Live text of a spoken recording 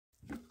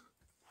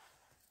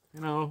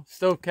you know,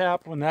 stove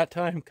cap when that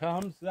time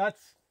comes. That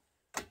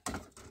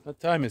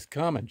time is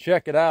coming.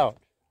 Check it out.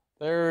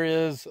 There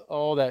is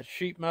all that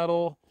sheet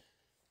metal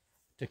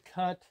to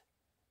cut.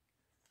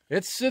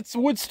 It's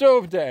wood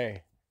stove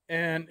day.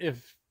 And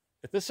if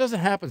this doesn't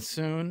happen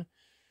soon,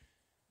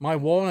 my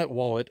walnut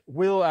wallet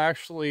will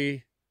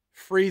actually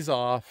freeze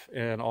off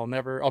and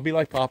I'll be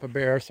like Papa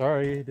Bear.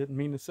 Sorry, didn't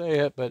mean to say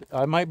it, but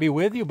I might be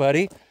with you,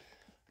 buddy.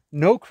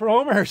 No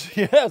chromers.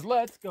 Yes,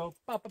 let's go,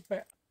 Papa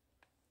Bear.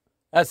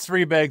 That's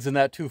 3 bags in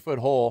that 2-foot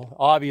hole.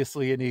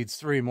 Obviously, it needs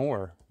 3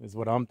 more, is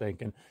what I'm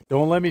thinking.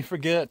 Don't let me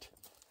forget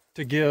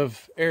to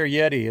give Air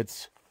Yeti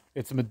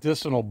its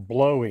medicinal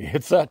blowy.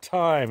 It's that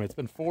time. It's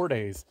been 4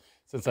 days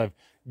since I've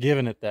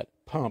given it that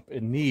pump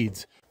it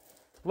needs.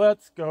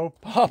 Let's go,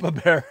 Papa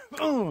Bear.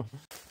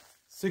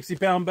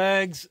 60-pound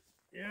bags.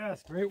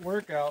 Yes, great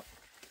workout.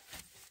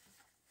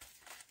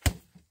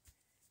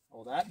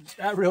 Oh,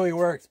 that really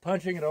works.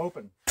 Punching it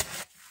open.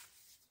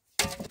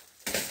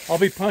 I'll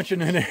be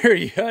punching in Air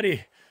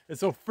Yeti. It's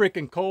so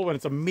freaking cold when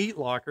it's a meat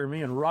locker,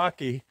 me and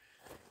Rocky.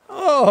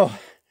 Oh,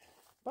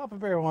 Papa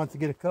Bear wants to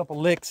get a couple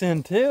licks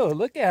in too.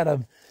 Look at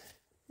him.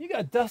 You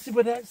got dusted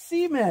with that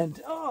cement.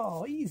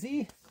 Oh,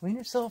 easy. Clean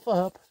yourself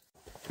up.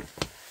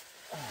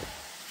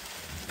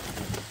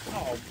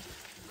 Oh,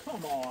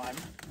 come on.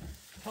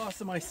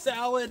 Tossing my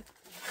salad.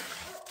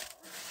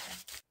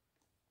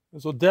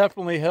 This will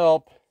definitely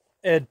help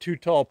Ed Too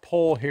Tall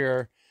pole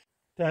here.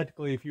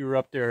 Technically, if you were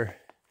up there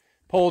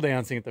pole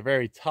dancing at the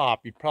very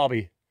top, you'd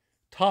probably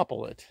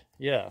topple it.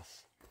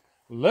 Yes.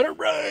 Let it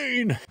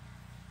rain.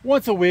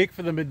 Once a week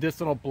for the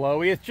medicinal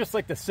blowy. It's just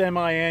like the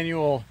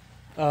semi-annual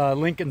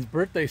Lincoln's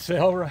birthday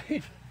sale,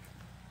 right?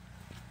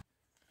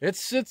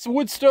 It's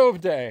wood stove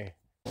day.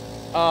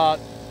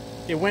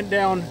 It went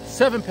down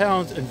 7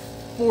 pounds in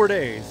 4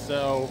 days,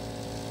 so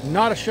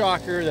not a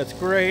shocker. That's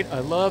great. I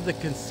love the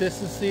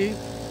consistency.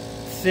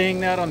 Seeing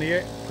that on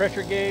the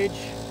pressure gauge.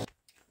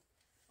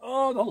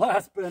 Oh, the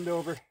last bend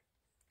over.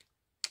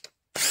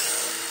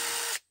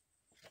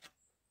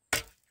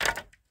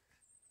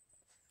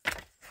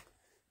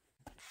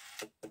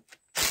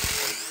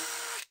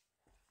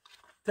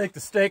 Take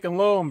the steak and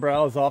low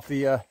brows off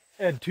the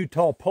Ed Too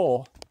Tall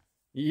pole.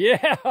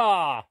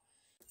 Yeah!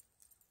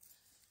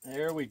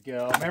 There we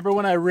go. Remember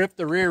when I ripped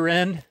the rear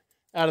end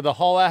out of the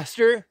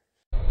Hollaster?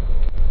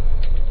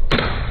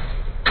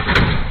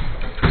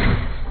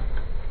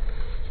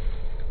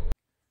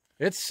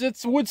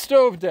 It's wood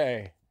stove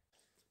day.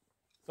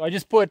 So I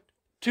just put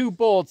 2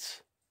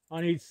 bolts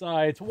on each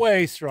side. It's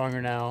way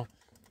stronger now.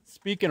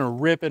 Speaking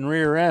of ripping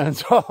rear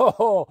ends,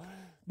 oh,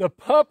 the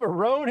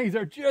pepperonis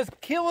are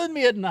just killing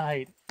me at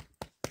night.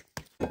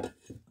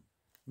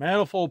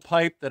 Manifold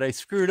pipe that I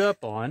screwed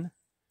up on.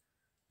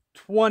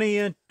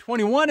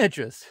 21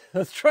 inches.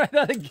 Let's try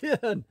that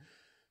again.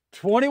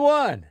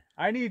 21.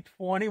 I need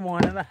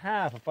 21 and a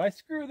half. If I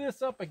screw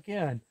this up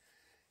again,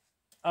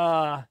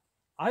 I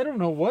don't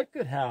know what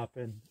could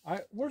happen.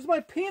 Where's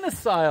my penis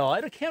style?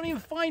 I can't even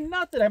find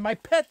nothing. My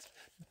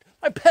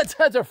pets'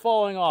 heads are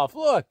falling off.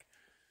 Look.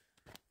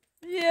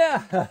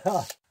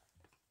 Yeah.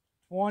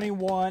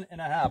 21 and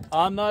a half.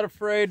 I'm not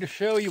afraid to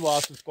show you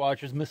Awesome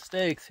Squatchers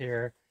mistakes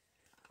here.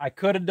 I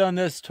could have done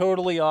this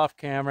totally off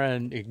camera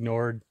and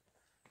ignored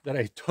that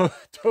I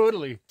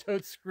totally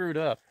screwed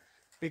up.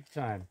 Big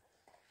time.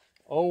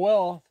 Oh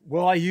well.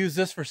 Will I use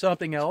this for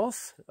something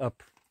else? A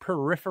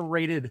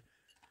perforated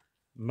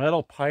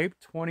metal pipe,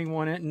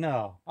 21 inch?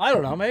 No. I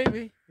don't know,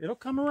 maybe. It'll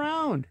come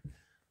around.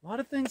 A lot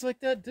of things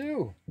like that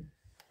do.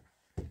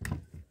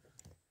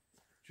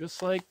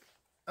 Just like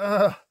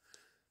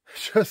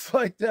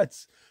that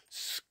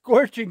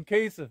scorching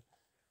case of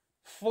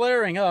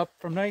flaring up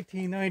from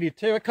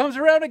 1992. It comes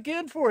around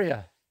again for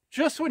you.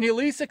 Just when you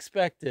least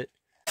expect it.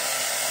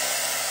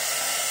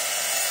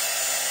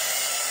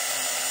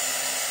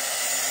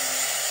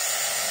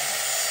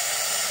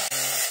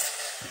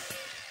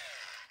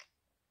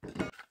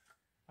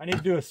 I need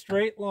to do a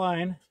straight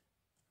line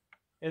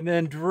and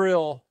then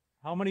drill.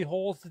 How many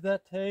holes did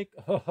that take?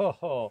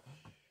 Oh,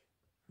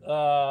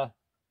 I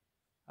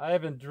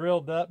haven't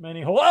drilled that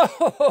many holes.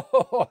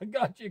 Oh, I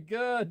got you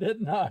good,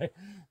 didn't I?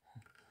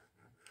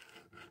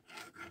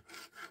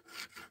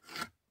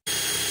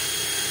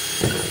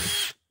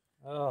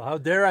 Oh, how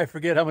dare I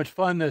forget how much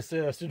fun this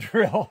is to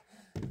drill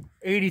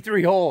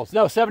 83 holes.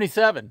 No,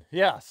 77.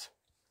 Yes.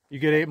 You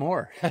get 8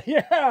 more.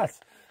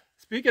 Yes.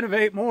 Speaking of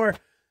 8 more,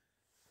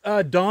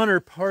 Donner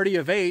party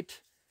of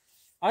 8.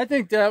 I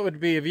think that would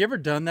be, have you ever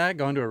done that?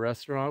 Gone to a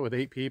restaurant with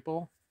 8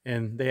 people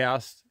and they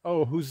asked,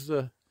 oh,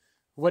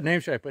 what name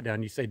should I put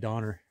down? You say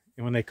Donner.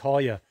 And when they call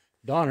you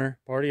Donner,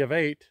 party of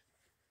 8.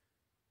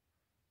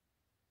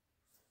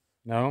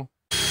 No?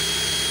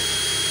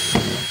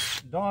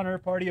 Donner,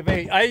 party of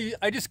 8.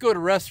 I just go to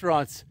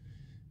restaurants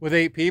with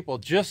 8 people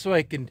just so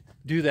I can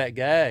do that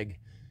gag.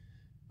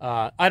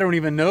 I don't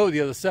even know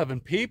the other 7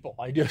 people.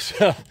 I just,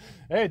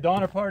 hey,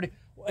 Donner party.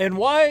 And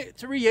why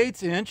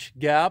 3/8 inch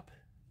gap?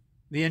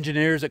 The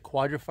engineers at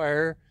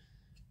Quadrifier,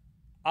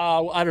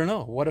 I don't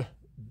know. What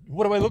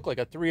do I look like?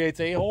 A 3/8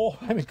 a-hole?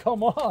 I mean,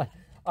 come on.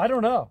 I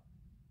don't know.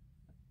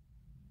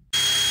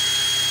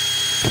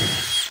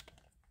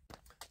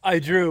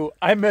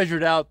 I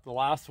measured out the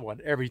last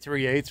one, every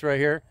 3/8 right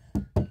here.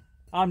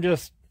 I'm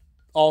just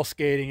all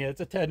skating it.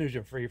 It's a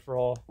 10-Nugent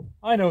free-for-all.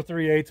 I know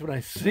 3/8 when I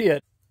see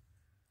it.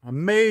 A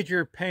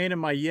major pain in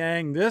my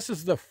yang. This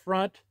is the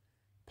front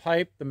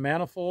pipe, the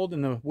manifold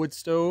in the wood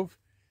stove.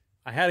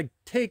 I had to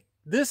take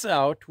this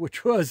out,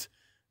 which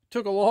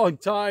took a long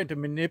time to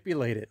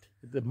manipulate it.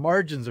 The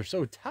margins are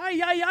so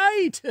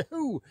tight,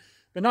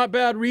 but not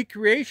bad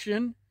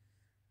recreation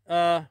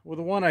with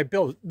the one I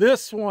built.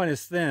 This one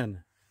is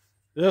thin.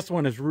 This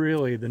one is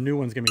really, the new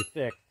one's gonna be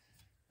thick.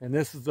 And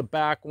this is the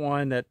back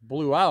one that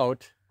blew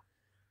out.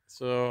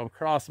 So I'm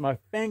crossing my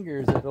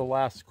fingers that it'll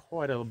last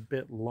quite a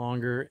bit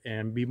longer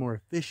and be more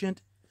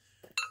efficient.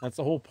 That's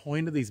the whole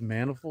point of these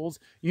manifolds.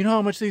 You know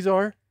how much these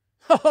are?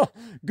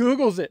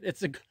 Google's it.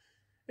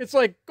 It's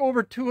like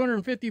over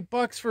 250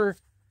 bucks for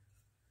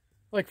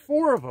like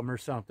 4 of them or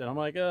something. I'm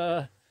like,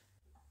 oh,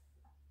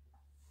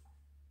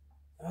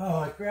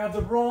 I grabbed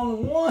the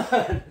wrong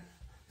one.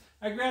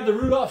 I grabbed the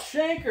Rudolph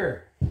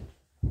Schenker.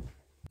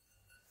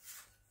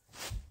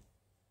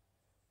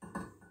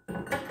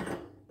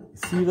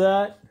 See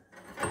that?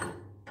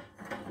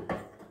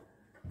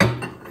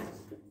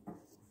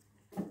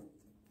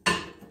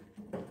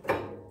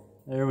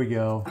 There we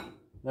go.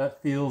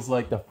 That feels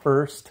like the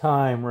first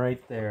time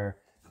right there.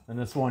 And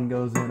this one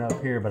goes in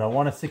up here, but I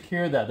want to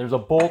secure that. There's a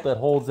bolt that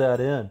holds that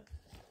in.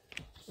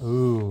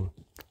 Ooh.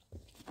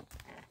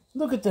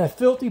 Look at that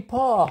filthy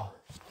paw.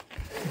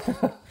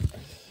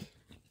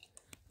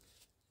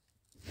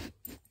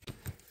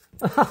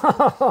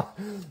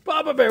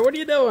 Papa Bear, what are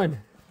you doing?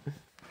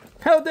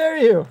 How dare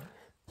you?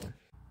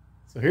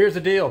 So here's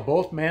the deal.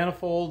 Both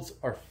manifolds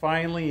are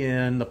finally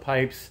in the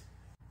pipes,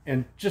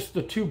 and just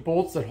the 2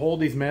 bolts that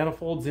hold these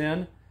manifolds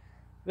in,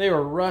 they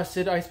were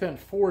rusted. I spent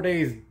 4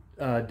 days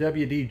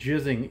WD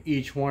jizzing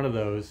each one of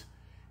those.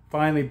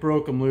 Finally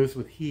broke them loose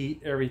with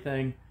heat,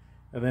 everything.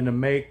 And then to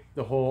make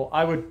the whole,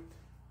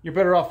 you're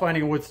better off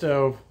finding a wood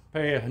stove,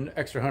 pay an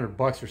extra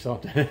 $100 or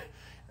something,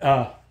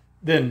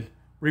 than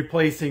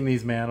replacing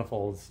these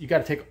manifolds. You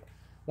got to take,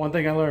 one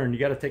thing I learned, you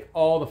got to take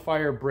all the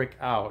fire brick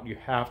out. You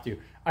have to.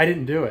 I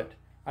didn't do it.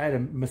 I had to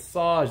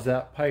massage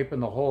that pipe in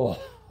the hole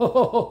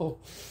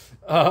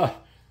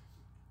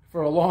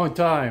for a long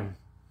time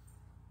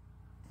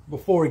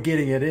before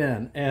getting it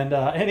in. And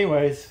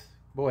anyways,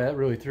 boy, that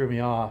really threw me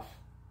off,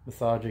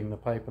 massaging the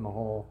pipe in the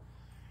hole.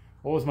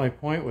 What was my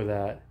point with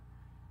that?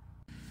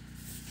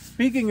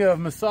 Speaking of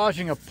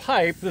massaging a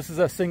pipe, this is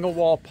a single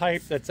wall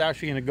pipe that's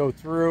actually going to go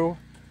through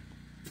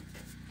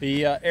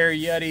the Air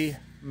Yeti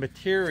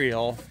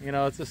material. You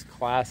know, it's this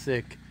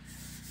classic,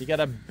 you got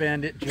to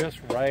bend it just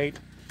right.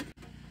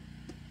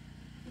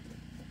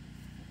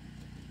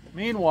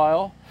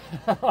 Meanwhile,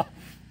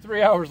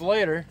 3 hours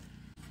later,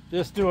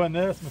 just doing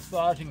this,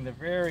 massaging the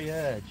very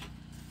edge.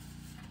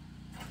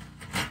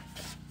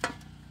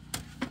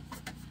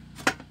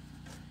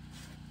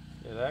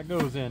 Yeah, that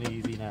goes in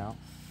easy now.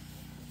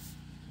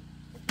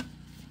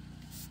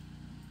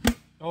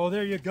 Oh,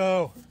 there you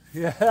go.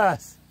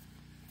 Yes.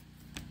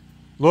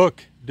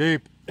 Look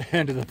deep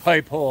into the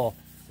pipe hole.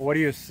 What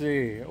do you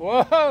see?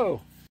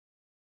 Whoa!